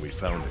dead when we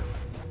found him.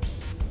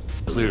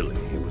 Clearly,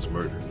 he was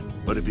murdered.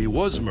 But if he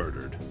was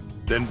murdered,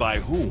 then by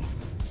whom?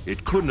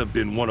 It couldn't have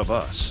been one of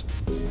us.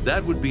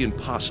 That would be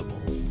impossible.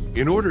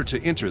 In order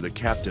to enter the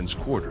captain's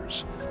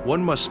quarters,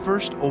 one must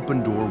first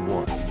open door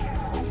 1.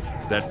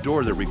 That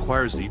door that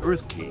requires the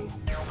Earth key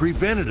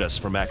prevented us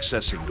from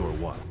accessing door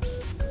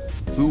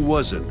 1. Who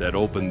was it that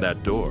opened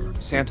that door?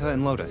 Santa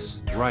and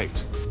Lotus. Right.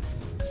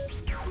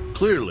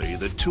 Clearly,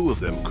 the two of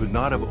them could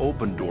not have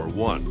opened door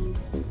 1.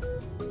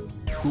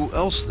 Who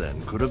else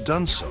then could have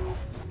done so?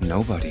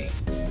 Nobody.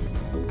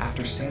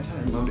 After Santa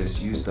and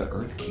Lotus used the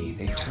Earth key,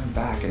 they turned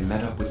back and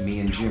met up with me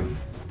and June.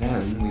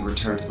 Then we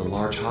returned to the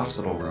large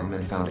hospital room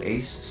and found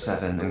Ace,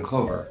 Seven, and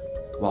Clover.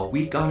 While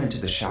we'd gone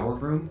into the shower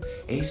room,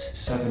 Ace,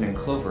 Seven, and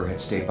Clover had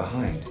stayed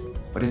behind.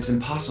 But it's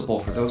impossible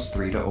for those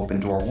three to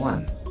open door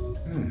 1.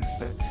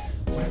 But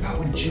what about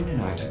when June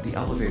and I took the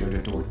elevator to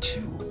door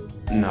 2?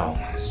 No,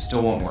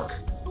 still won't work.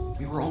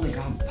 We were only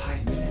gone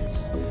 5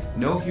 minutes.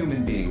 No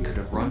human being could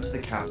have run to the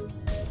captain.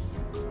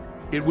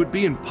 It would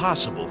be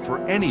impossible for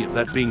any of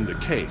that being the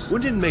case.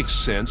 Wouldn't it make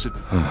sense if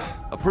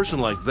a person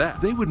like that,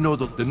 they would know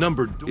the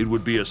number, it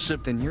would be a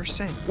simple... Then you're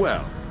saying...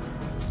 Well...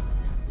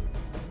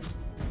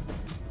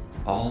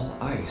 All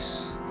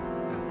Ice.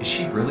 Is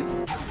she really?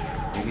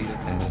 Maybe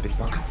the big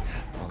bucket.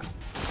 Okay.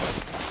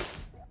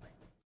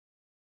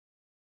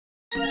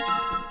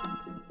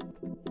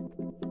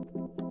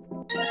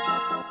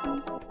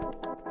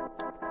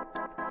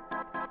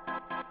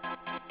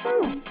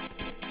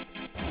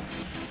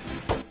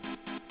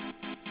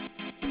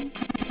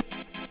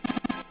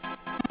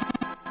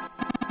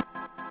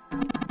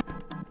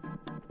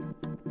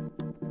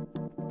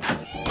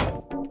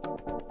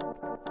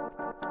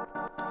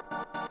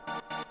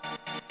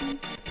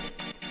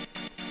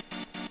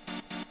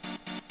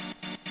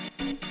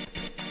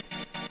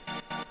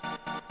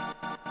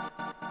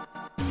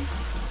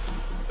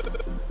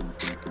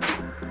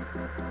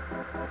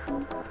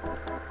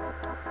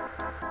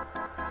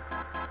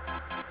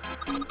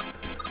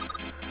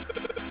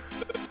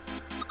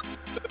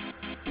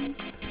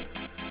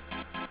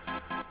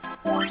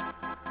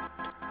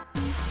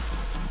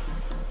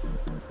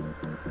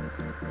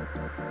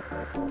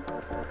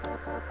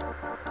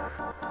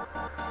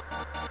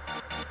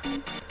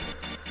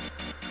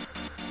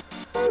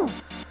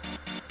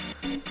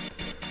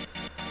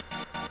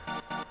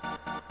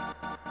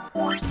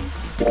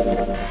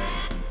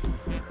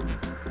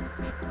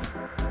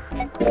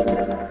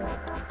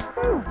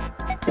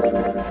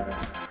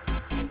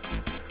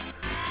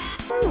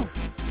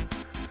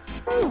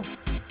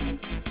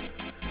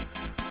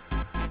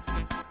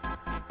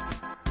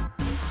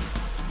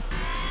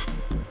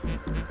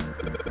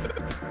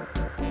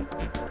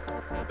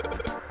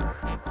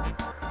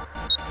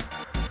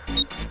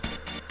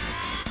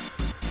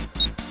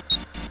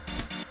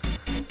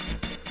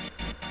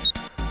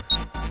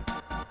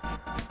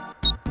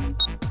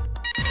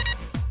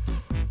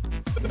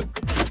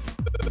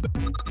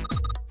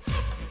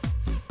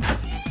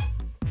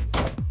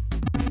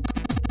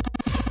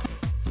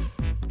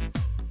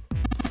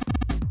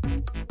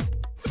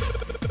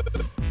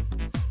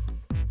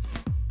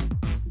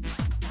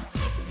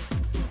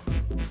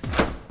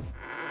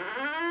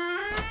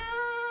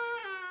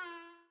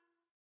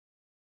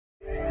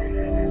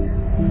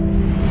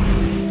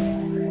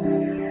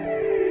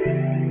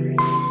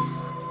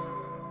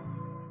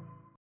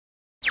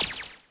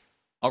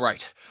 All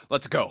right,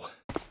 let's go.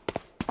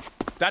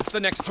 That's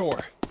the next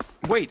door.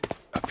 Wait,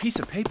 a piece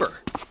of paper.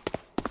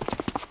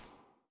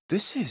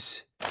 This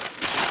is...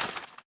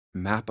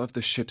 Map of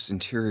the ship's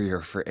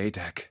interior for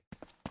A-Deck.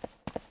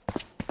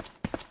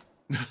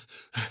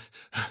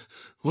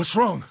 What's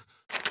wrong?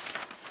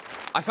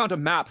 I found a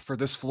map for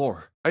this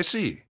floor. I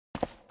see.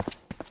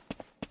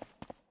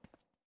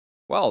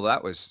 Well,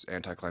 that was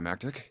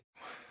anticlimactic.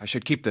 I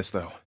should keep this,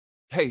 though.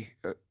 Hey,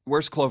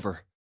 where's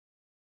Clover?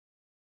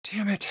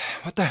 Damn it,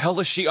 what the hell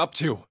is she up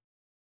to?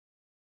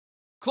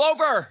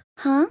 Clover!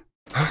 Huh?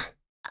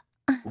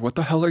 What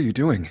the hell are you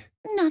doing?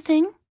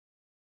 Nothing.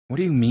 What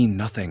do you mean,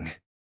 nothing?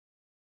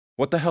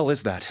 What the hell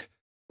is that?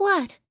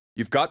 What?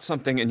 You've got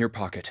something in your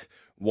pocket.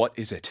 What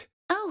is it?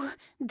 Oh,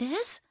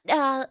 this?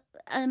 A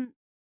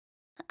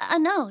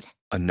note.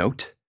 A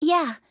note?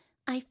 Yeah,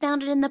 I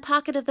found it in the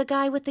pocket of the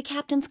guy with the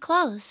captain's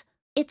clothes.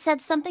 It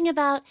said something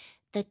about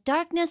the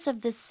darkness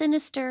of the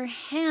sinister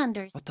hand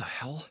or... What the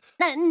hell?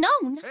 No.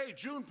 Hey,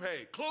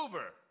 Junpei,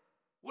 Clover!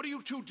 What are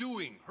you two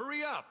doing?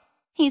 Hurry up!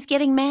 He's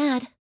getting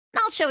mad.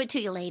 I'll show it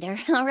to you later,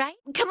 all right?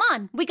 Come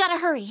on, we gotta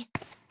hurry.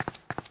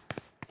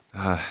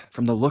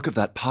 From the look of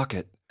that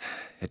pocket,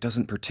 it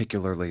doesn't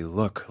particularly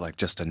look like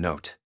just a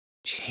note.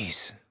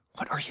 Jeez,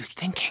 what are you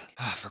thinking?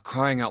 For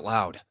crying out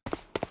loud.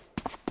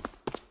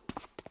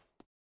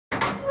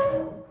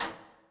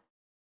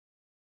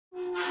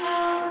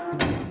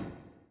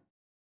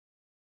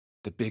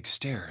 The big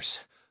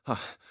stairs.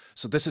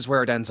 So this is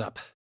where it ends up.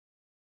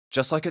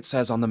 Just like it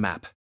says on the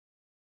map.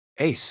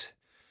 Ace,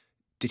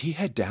 did he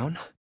head down?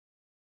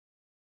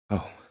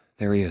 Oh,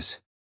 there he is.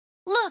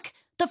 Look,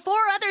 the 4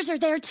 others are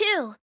there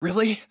too.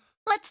 Really?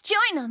 Let's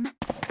join them.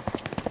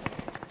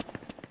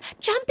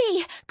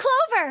 Jumpy,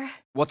 Clover!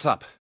 What's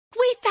up?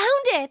 We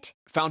found it!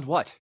 Found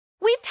what?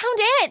 We found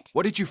it!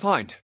 What did you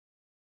find?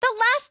 The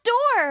last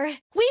door!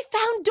 We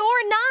found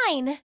door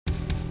 9!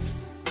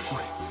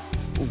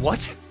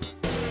 What?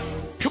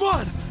 Come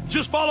on!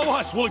 Just follow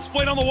us! We'll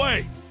explain on the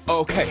way!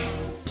 Okay.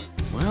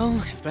 Well,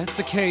 if that's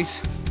the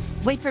case...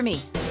 Wait for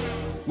me.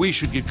 We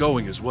should get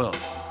going as well.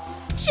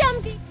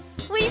 Jumpy!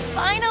 We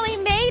finally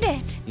made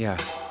it! Yeah,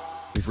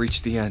 we've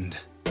reached the end.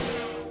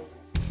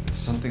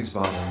 Something's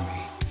bothering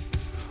me.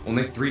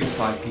 Only 3 to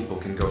 5 people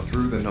can go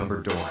through the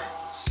numbered door.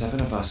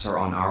 7 of us are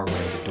on our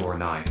way to door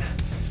 9.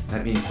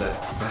 That means that,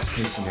 best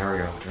case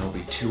scenario, there will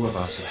be 2 of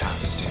us who have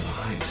to stay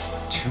behind.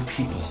 2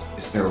 people.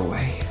 Is there a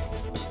way?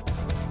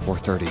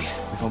 4:30.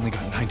 We've only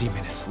got 90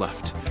 minutes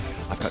left.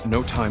 I've got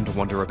no time to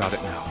wonder about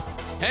it now.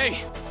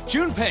 Hey,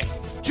 Junpei!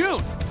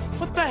 June!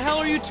 What the hell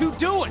are you two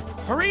doing?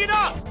 Hurry it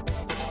up!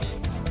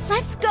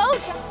 Let's go,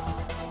 Jumpy!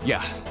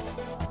 Yeah.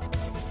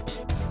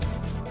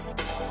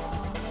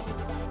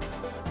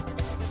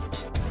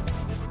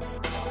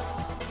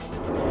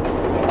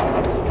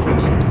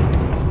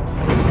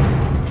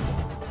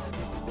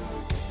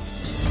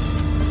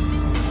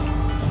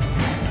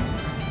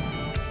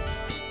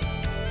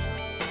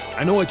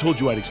 I know I told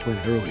you I'd explain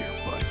it earlier,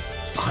 but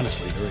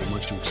honestly, there ain't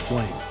much to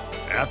explain.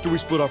 After we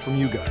split off from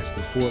you guys,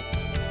 the 4...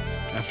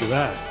 After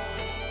that,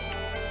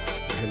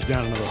 we headed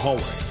down another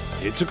hallway.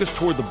 It took us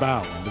toward the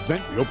bow, and the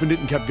vent, we opened it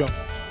and kept going.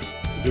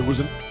 There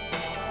was an...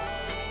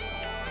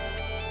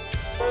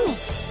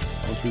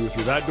 Once we were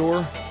through that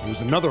door, there was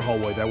another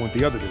hallway that went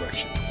the other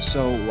direction.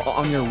 So,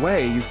 on your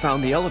way, you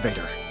found the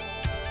elevator.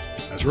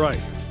 That's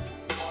right.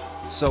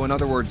 So, in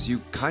other words,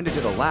 you kinda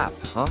did a lap,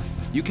 huh?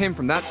 You came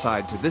from that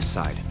side to this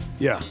side.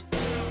 Yeah,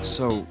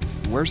 So,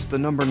 where's the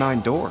number 9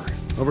 door?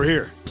 over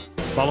here.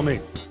 Follow me.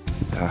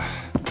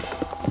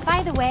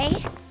 By the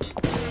way,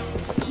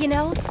 you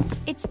know,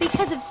 it's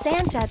because of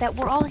Santa that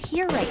we're all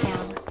here right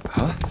now.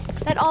 Huh?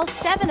 That all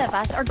 7 of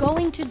us are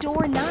going to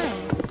door 9.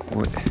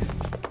 What?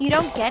 You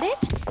don't get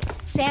it?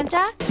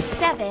 Santa,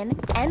 7,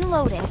 and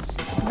Lotus,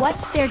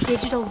 what's their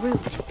digital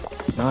route?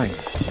 9.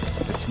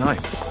 It's 9.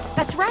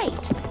 That's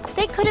right.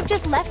 They could have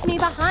just left me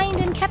behind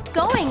and kept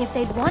going if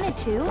they'd wanted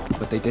to.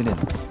 But they didn't.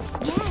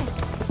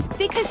 Yes,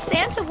 because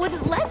Santa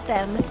wouldn't let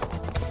them.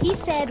 He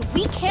said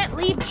we can't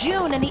leave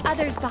June and the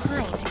others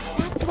behind.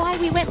 That's why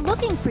we went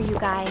looking for you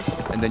guys.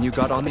 And then you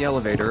got on the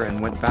elevator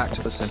and went back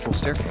to the central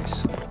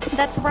staircase.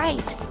 That's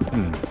right.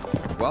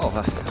 Well,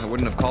 I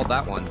wouldn't have called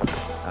that one.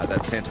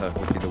 That Santa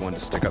would be the one to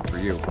stick up for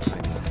you.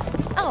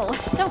 Oh,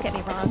 don't get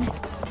me wrong.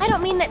 I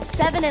don't mean that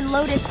 7 and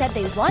Lotus said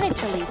they wanted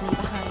to leave me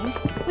behind.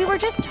 We were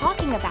just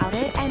talking about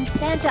it, and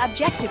Santa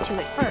objected to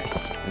it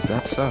first. Is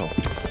that so?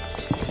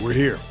 We're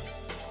here.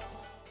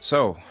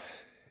 So,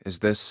 is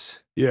this...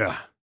 Yeah.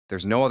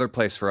 There's no other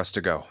place for us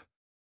to go.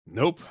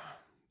 Nope.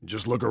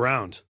 Just look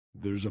around.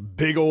 There's a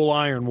big old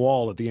iron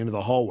wall at the end of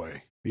the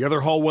hallway. The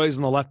other hallways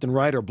on the left and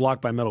right are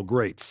blocked by metal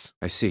grates.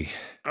 I see.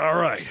 All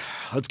right,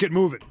 let's get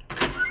moving.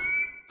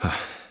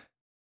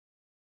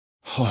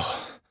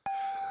 Oh,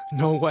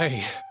 no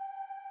way.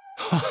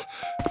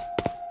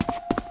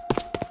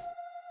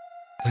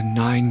 The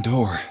 9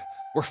 door.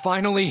 We're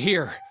finally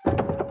here.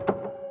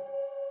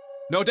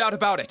 No doubt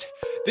about it.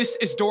 This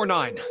is door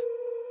 9.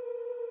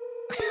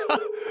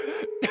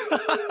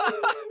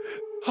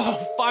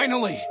 Oh,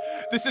 finally!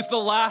 This is the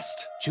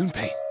last.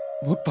 Junpei,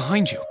 look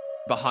behind you.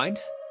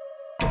 Behind?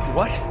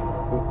 What?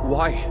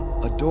 Why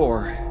a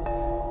door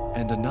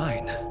and a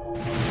 9?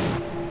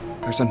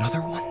 There's another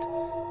one?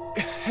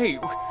 Hey,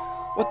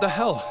 what the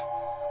hell?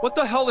 What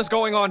the hell is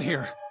going on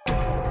here?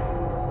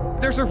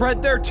 There's a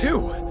red there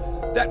too.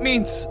 That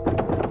means...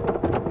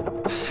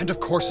 And of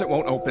course it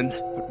won't open.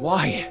 But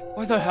why?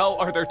 Why the hell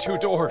are there 2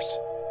 doors?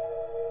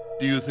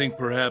 Do you think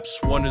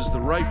perhaps one is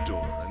the right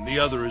door and the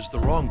other is the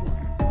wrong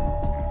one?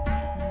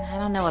 I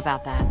don't know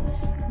about that.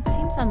 It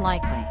seems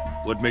unlikely.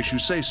 What makes you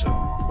say so?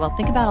 Well,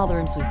 think about all the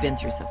rooms we've been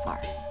through so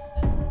far.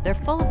 They're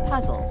full of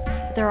puzzles,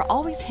 but there are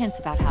always hints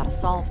about how to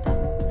solve them.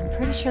 I'm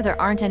pretty sure there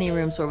aren't any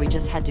rooms where we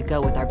just had to go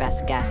with our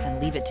best guess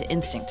and leave it to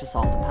instinct to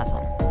solve the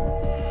puzzle.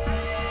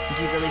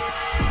 Do you really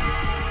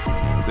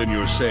Then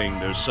you're saying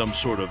there's some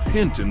sort of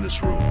hint in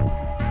this room?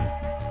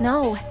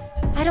 No,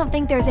 I don't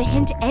think there's a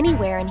hint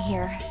anywhere in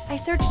here. I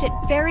searched it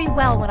very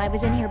well when I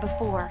was in here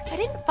before. I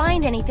didn't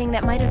find anything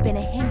that might have been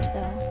a hint,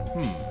 though.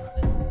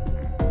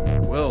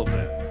 Well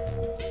then.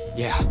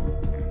 Yeah,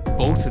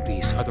 both of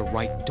these are the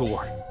right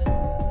door.